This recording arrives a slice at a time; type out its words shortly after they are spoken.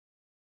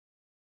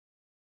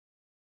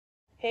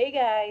Hey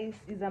guys,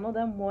 it's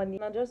another morning.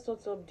 I just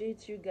thought to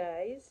update you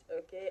guys.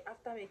 Okay,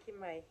 after making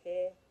my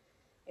hair,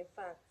 in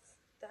fact,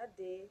 that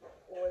day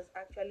was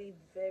actually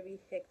very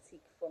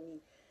hectic for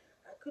me.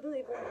 I couldn't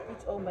even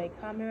put on my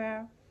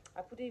camera.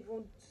 I couldn't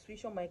even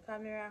switch on my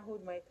camera,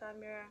 hold my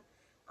camera,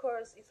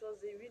 cause it was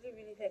a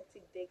really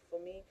hectic day for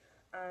me.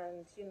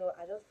 And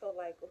I just felt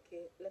like,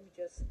 okay, let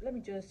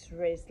me just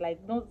rest. Like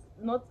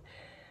not,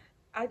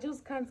 I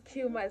just can't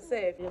kill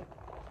myself.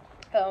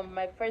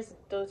 My first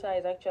daughter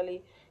is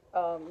actually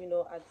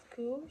at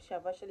school. She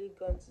have actually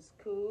gone to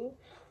school,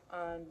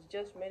 and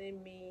just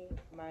remaining me,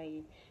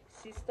 my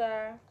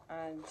sister,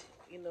 and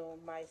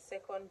my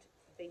second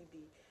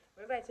baby.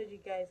 Remember I told you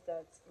guys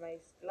that our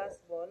last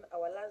born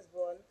is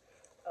done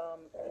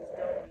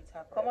with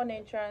her common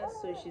entrance,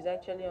 so she's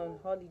actually on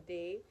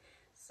holiday.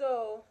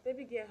 So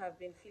baby girl have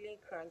been feeling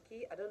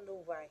cranky. I don't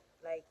know why.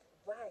 Like,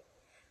 why?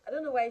 I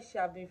don't know why she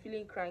have been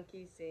feeling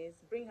cranky since.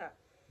 Bring her,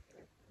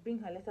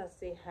 let her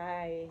say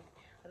hi.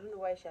 I don't know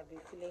why she have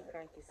been feeling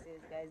cranky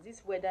since, guys.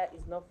 This weather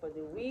is not for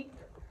the weak.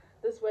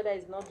 This weather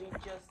is not doing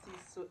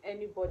justice to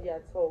anybody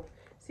at all.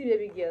 See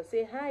baby girl,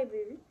 say hi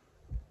baby.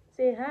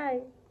 Say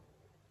hi.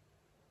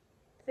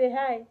 Say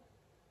hi.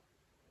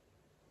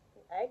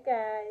 Hi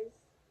guys.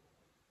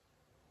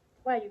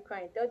 Why are you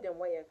crying? Tell them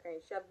why you're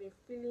crying. She have been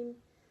feeling,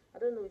 I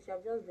don't know, she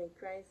have just been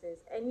crying since.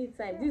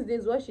 Anytime these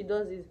days what she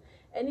does is,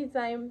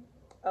 anytime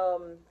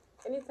um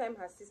anytime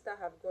her sister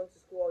have gone to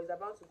school or is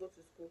about to go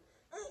to school,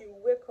 she'll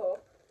wake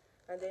up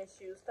and then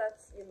she'll start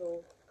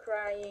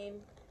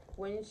crying.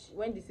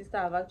 When the sister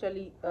have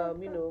actually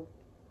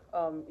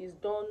is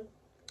done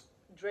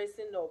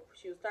dressing up,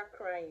 she'll start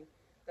crying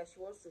that she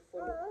wants to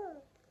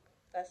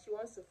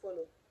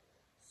follow,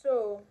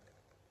 so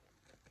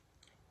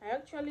I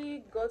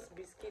actually got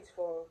biscuits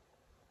for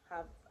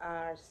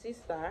her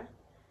sister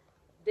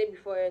day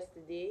before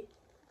yesterday,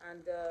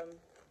 and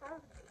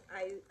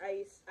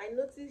I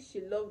noticed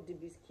she loved the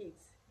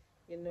biscuits.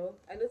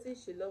 I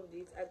noticed she loved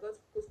it. I got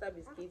Costa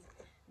biscuits.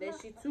 Then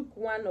she took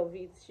one of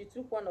it. She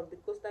took one of the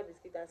Costa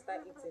biscuit and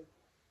started eating.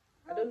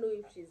 I don't know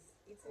if she's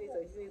eating it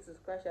or using it to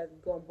scratch her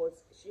gum, but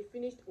she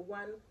finished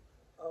one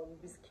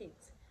biscuit.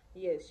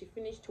 Yes, she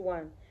finished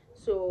one.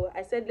 So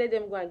I said let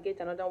them go and get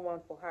another one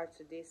for her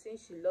today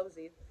since she loves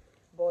it.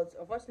 But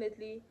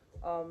unfortunately,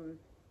 um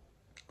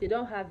they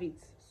don't have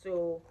it.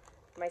 So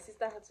my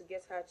sister had to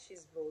get her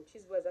cheese ball.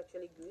 Cheese ball is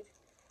actually good,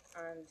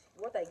 and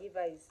what I give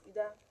her is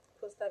either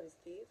Costa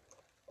biscuit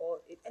or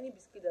any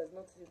biscuit does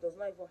not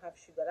even have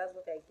sugar. That's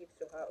what I give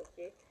to her.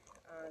 Okay,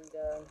 and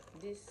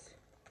this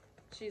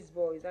cheese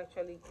ball is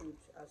actually good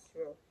as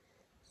well.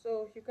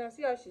 So you can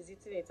see how she's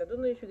eating it. I don't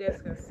know if you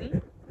guys can see.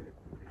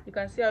 You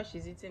can see how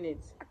she's eating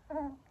it.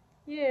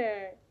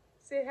 Yeah.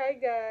 Say hi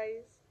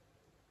guys.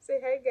 Say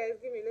hi guys.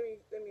 Let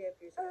me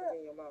help you put it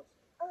in your mouth.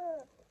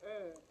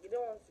 You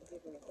don't want to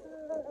give me.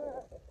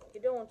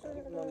 You don't want to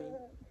give mommy.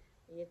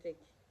 You take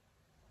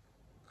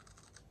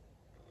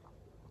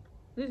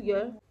this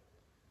girl.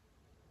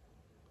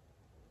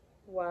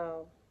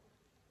 Wow.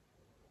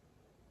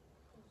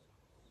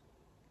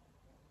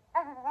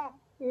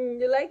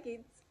 You like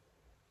it?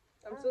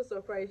 I'm so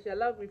surprised. She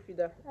allowed me feed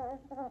her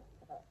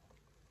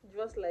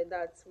just like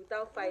that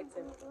without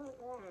fighting.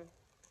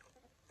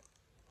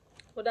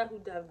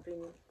 Motherhood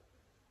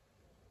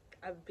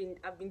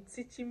have been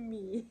teaching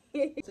me.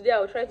 Today I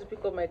will try to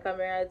pick up my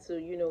camera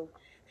to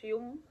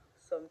film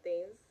some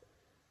things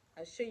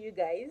and show you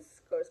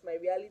guys, because my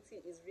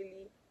reality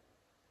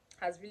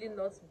has really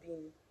not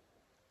been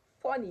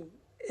funny.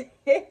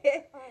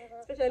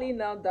 Especially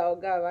now that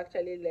Oga have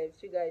actually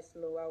left. You guys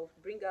know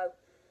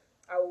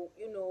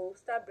I'll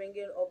start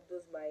bringing up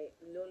those my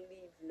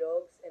lonely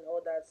vlogs and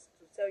all that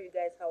to tell you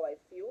guys how I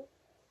feel,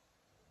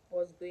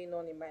 what's going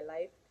on in my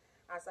life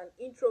as an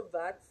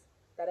introvert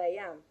that I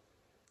am,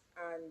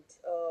 and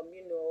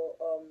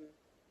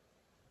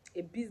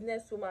a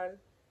businesswoman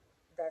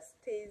that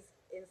stays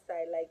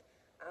inside. Like,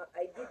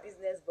 I do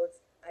business, but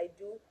I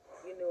do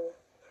you know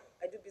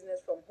I do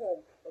business from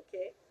home.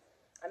 Okay,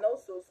 and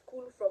also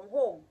school from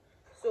home.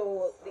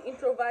 So the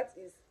introvert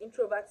is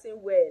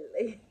introverting well.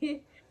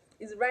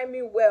 It's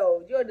rhyming well.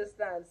 Do you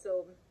understand?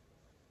 So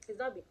it's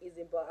not been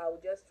easy, but I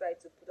will just try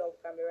to put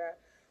up camera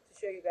to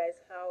show you guys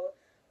how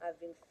I've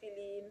been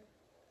feeling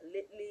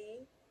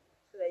lately,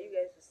 so that you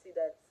guys will see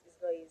that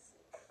it's not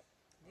easy.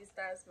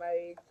 Distance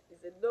marriage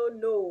is a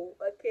no.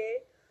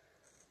 Okay,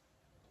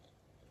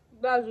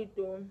 that's it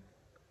though.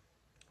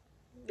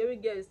 Baby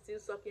girl is still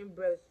sucking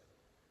breast.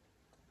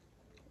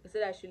 I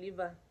said I should leave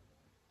her.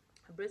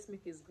 Her breast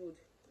milk is good.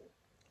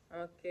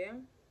 Okay,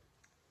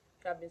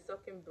 she have been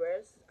sucking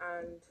breast,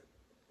 and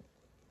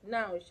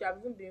now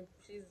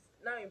she's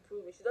now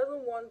improving. She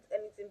doesn't want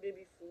anything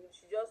baby food.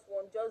 She just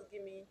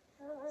give me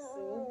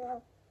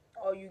soup,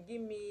 or you give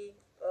me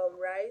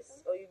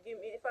rice, or you give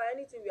me, if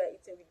anything we are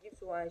eating we give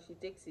to her and she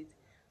takes it.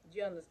 Do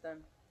you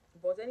understand?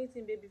 But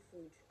anything baby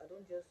food, I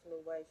don't just know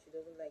why she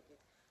doesn't like it.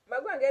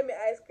 Ma, go and get me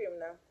ice cream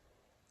now.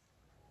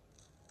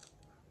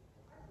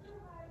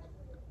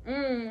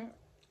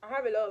 I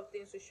have a lot of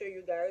things to show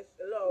you guys,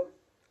 a lot of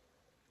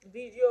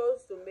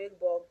videos to make,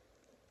 but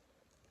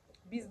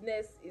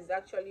business is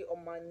actually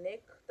on my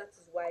neck. That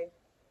is why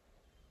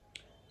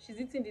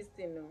she's eating this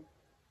thing now.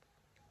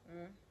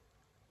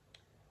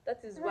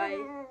 That is why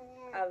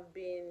I've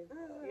been,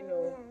 you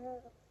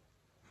know,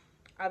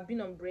 I've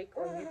been on break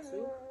on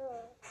YouTube.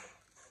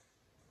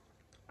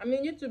 I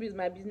mean, YouTube is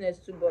my business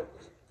too, but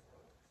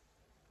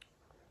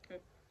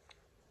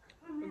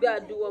we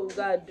gotta do what we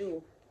gotta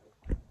do.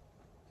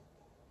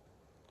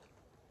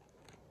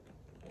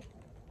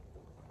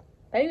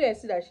 And you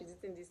guys see that she's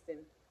eating this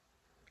thing,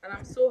 and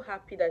I'm so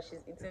happy that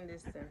she's eating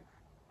this thing.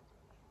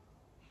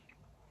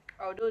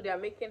 Although they are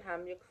making her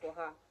milk for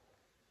her,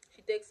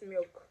 she takes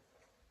milk,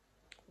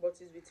 but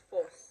it's with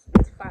force,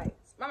 with fight.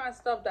 Mama,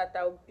 stop that!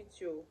 I will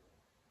beat you.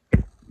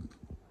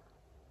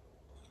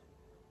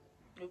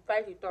 You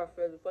fight it off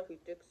first before she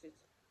takes it.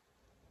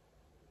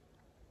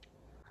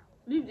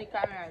 Leave the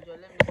camera, Joe.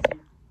 Let me see.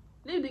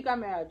 Leave the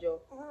camera, Joe.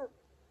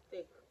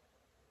 Take.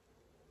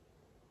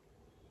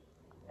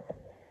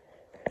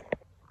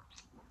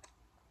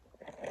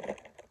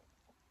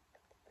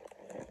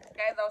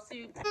 Guys, I'll see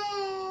you.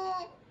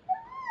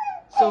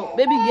 So,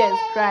 baby girl is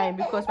crying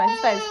because my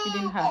sister is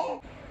feeding her.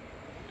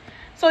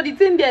 So the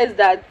thing there is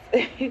that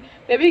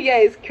baby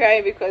girl is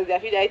crying because they're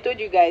feeding. I told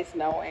you guys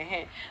now.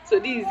 So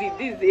this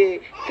is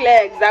a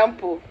clear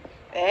example.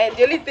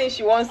 The only thing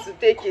she wants to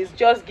take is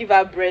just give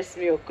her breast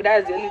milk.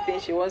 That's the only thing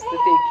she wants to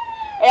take.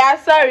 Yeah,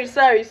 sorry,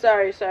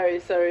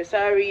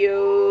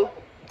 yo.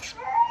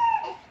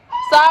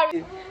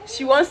 Sorry.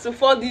 She wants to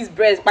fold this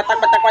breast.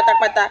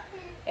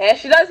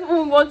 She doesn't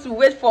even want to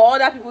wait for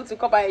other people to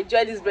come and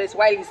enjoy this breast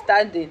while he's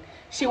standing.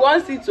 She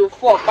wants it to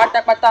fall.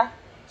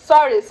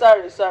 Sorry.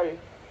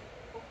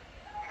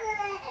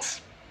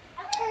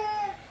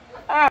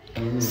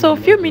 So a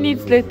few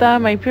minutes later,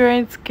 my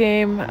parents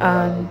came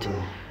and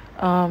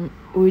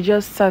we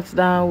just sat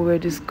down. We were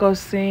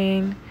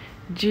discussing,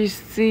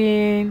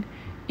 gisting,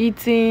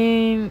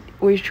 eating.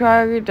 We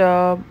tried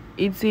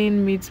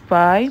eating meat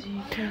pie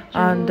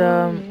and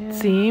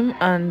team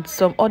and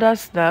some other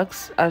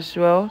snacks as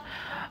well.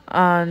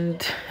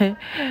 And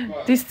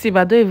this team,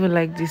 I don't even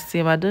like this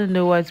team. I don't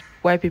know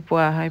why people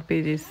are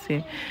hyping this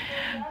team.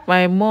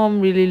 My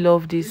mom really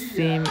loved this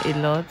team a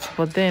lot,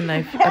 but then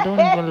I don't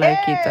even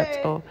like it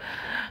at all.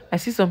 I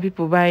see some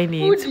people buying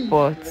it,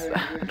 but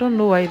I don't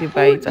know why they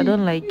buy it. I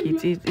don't like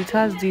it. It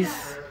has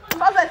this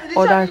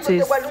other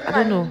taste. I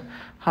don't know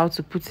how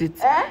to put it.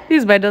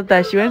 This is my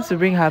daughter. She went to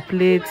bring her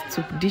plate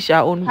to dish her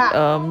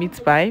own meat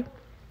pie.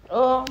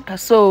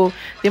 So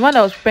the man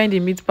that was preparing the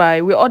meat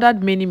pie, we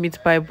ordered many meat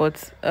pie,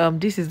 but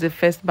this is the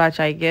first batch,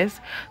 I guess.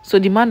 So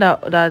the man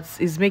that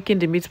is making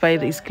the meat pie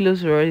is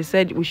closer. He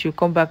said we should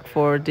come back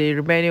for the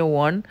remaining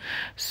one.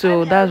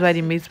 So that's why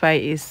the meat pie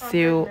is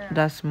still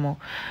that small.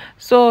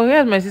 So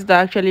here's my sister.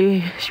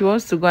 Actually, she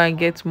wants to go and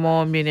get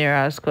more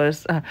minerals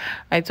because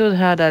I told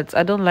her that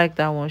I don't like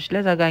that one. She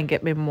let her go and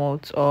get me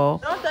malt or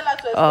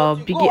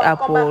biggie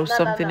apple or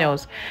something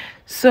else.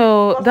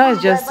 So that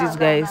is just it,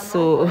 guys.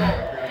 So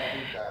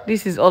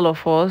this is all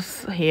of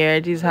us here.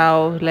 This is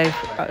how life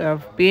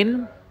have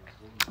been.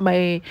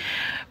 My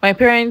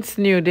parents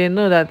knew. They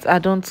know that I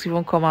don't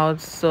even come out.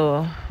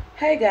 So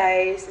hi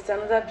guys, it's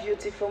another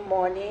beautiful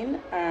morning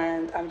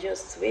and I'm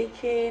just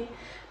waking.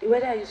 The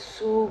weather is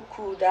so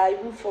cool that I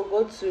even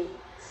forgot to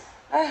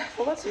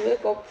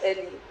wake up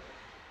early.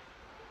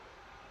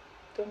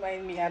 Don't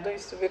mind me, I don't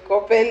used to wake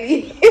up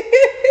early.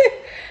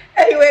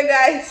 Anyway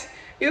guys,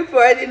 you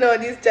already know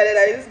this channel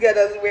that this girl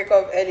doesn't wake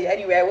up early.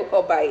 Anyway, I woke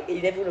up by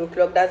 11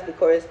 o'clock. That's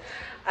because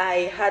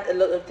I had a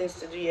lot of things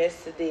to do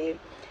yesterday.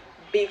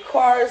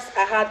 Because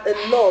I had a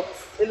lot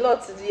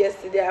to do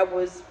yesterday. I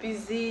was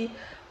busy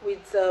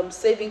with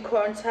saving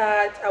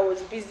contact. I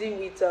was busy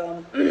with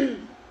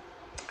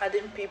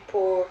adding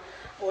people.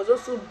 I was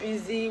also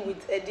busy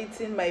with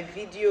editing my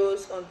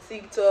videos on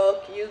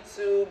TikTok,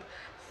 YouTube,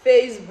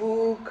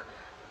 Facebook,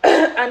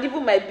 and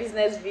even my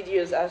business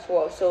videos as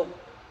well. So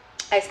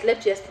I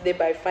slept yesterday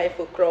by 5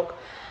 o'clock.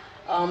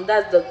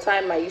 That's the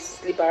time I used to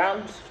sleep,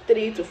 around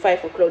 3 to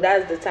 5 o'clock.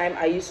 That's the time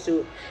I used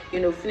to,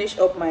 finish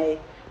up my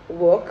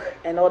work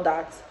and all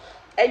that.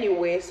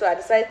 Anyway, so I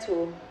decided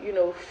to,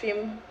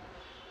 film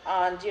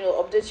and,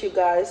 update you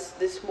guys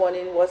this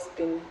morning what's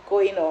been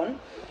going on.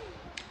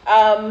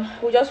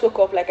 We just woke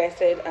up, like I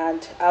said,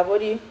 and I've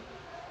already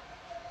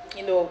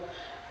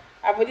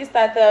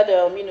started,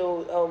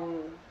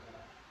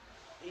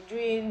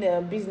 doing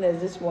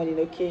business this morning.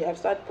 Okay, I've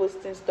started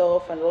posting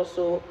stuff and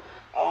also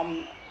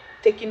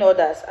taking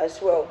orders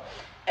as well.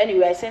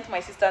 Anyway, I sent my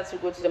sister to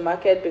go to the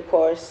market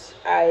because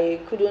I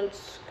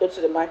couldn't go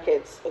to the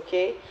market.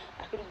 Okay,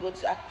 I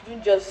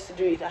couldn't just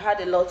do it. I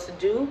had a lot to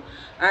do,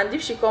 and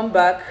if she come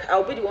back,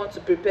 I'll be the one to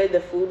prepare the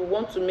food. We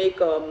want to make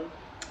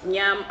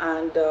yam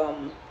and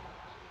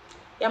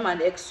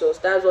egg sauce.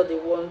 That's what they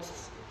want.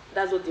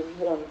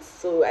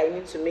 So I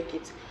need to make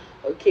it.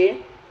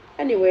 Okay.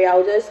 Anyway,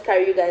 I'll just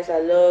carry you guys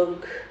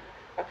along.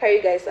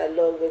 Okay,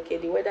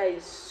 the weather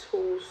is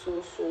so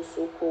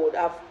cold.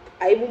 I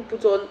even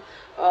put on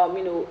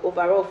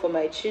overall for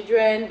my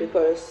children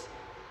because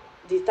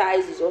the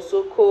ties is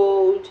also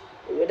cold.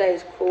 The weather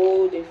is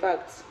cold. In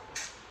fact,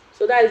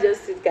 So that is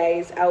just it,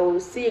 guys. I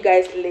will see you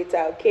guys later,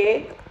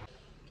 okay?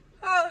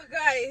 Oh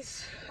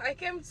guys, I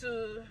came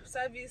to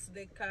service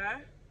the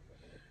car,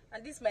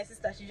 and this my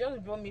sister, she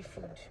just brought me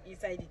food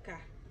inside the car.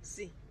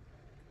 See,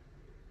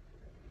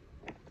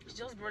 she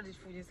just brought this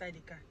food inside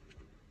the car.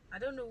 I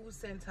don't know who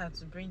sent her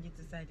to bring it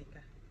inside the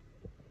car,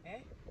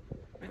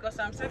 because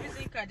I'm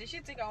servicing car. Did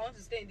she think I want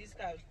to stay in this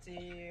car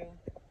till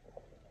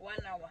 1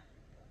 hour?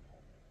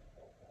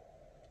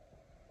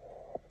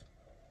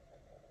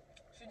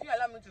 She didn't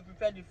allow me to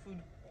prepare the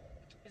food.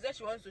 She said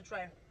she wants to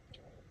try.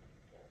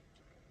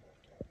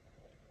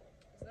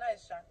 It's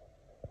nice, Sha.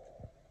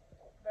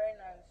 Very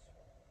nice.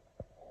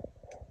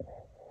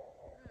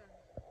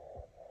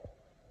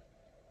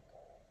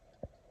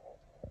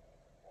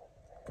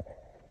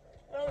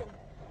 Oh.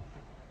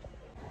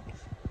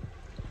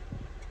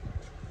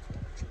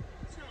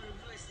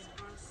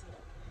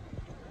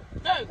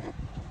 No,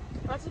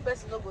 that's the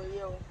best no go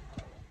here.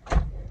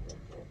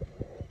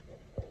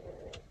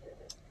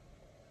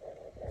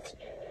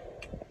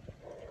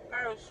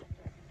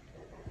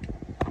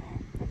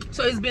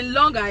 So it's been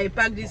long I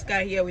parked this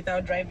car here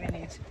without driving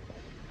it.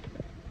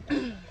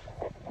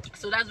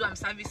 So that's why I'm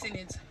servicing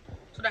it,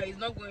 so that it's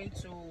not going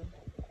to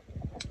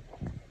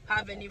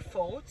have any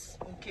faults.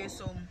 Okay,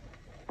 so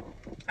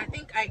I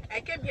think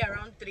I came here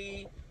around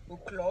 3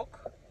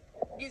 o'clock.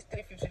 This is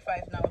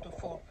 3:55 now to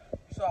 4.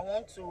 So I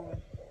want to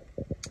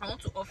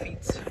off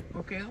it.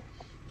 Okay,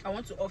 I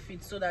want to off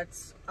it so that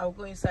I'll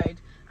go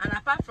inside. And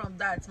apart from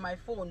that, my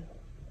phone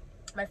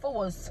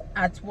was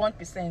at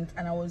 1%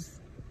 and I was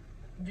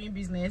doing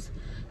business,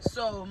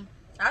 so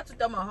I had to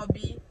tell my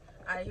hubby,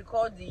 and he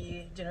called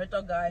the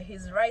generator guy.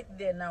 He's right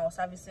there now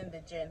servicing the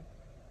gen.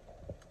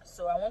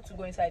 So I want to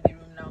go inside the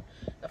room now.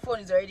 The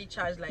phone is already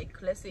charged,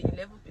 like let's say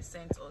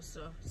 11% or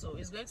so, so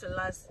it's going to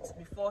last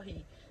before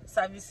he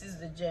services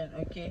the gen.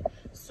 Okay,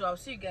 so I'll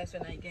see you guys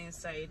when I get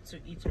inside to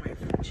eat my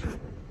food.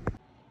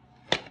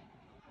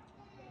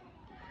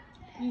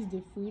 This is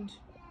the food.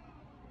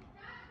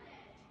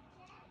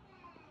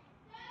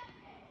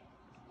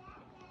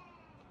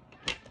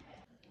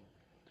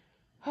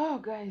 Oh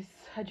guys,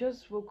 I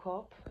just woke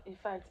up. In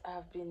fact,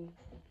 I've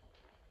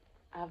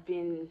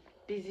been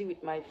busy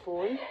with my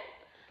phone,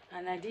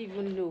 and I didn't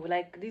even know,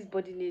 like, this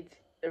body needs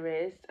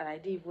rest, and I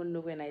didn't even know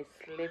when I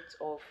slept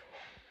off,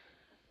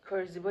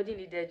 because the body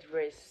needed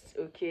rest.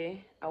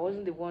 Okay, I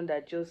wasn't the one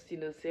that just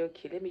say,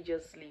 okay, let me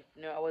just sleep.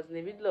 No, I was in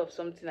the middle of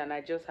something and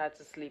I just had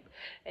to sleep.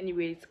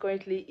 Anyway, it's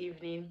currently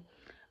evening.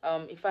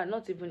 In fact,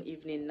 not even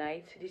evening,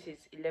 night. This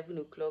is 11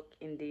 o'clock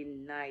in the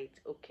night.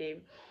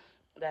 Okay,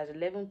 that's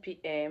 11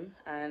 p.m.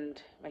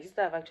 and my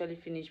sister have actually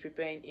finished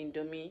preparing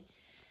indomie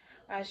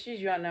as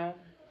usual. Now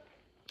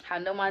her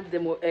normal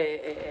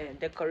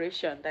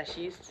decoration that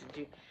she used to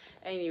do.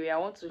 Anyway, I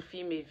want to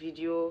film a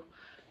video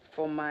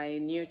for my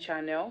new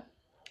channel.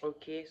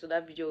 Okay, so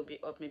that video will be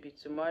up maybe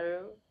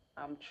tomorrow.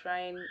 I'm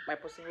trying my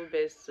possible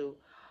best to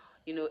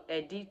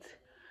edit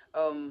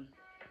a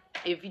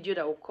video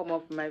that will come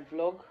up in my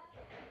vlog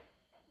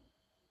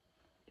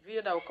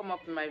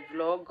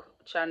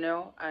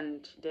channel,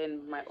 and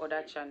then my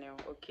other channel.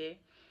 Okay,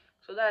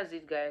 so that's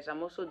it, guys.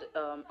 I'm also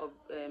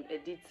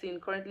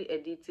currently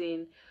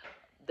editing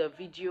the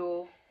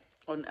video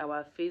on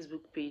our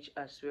Facebook page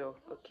as well.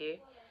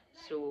 Okay,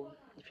 so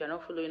if you're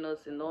not following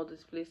us in all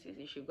these places,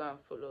 you should go and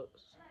follow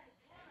us.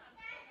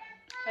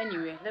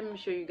 Anyway, let me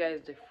show you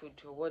guys the food,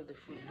 or what the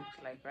food looks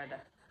like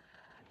rather.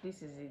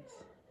 This is it.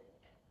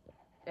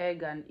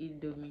 Egg and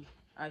indomie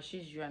as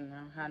usual.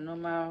 Now her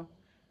normal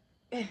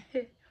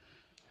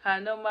her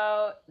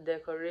normal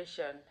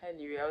decoration.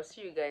 Anyway, I'll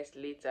see you guys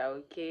later.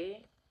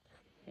 Okay,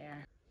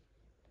 yeah.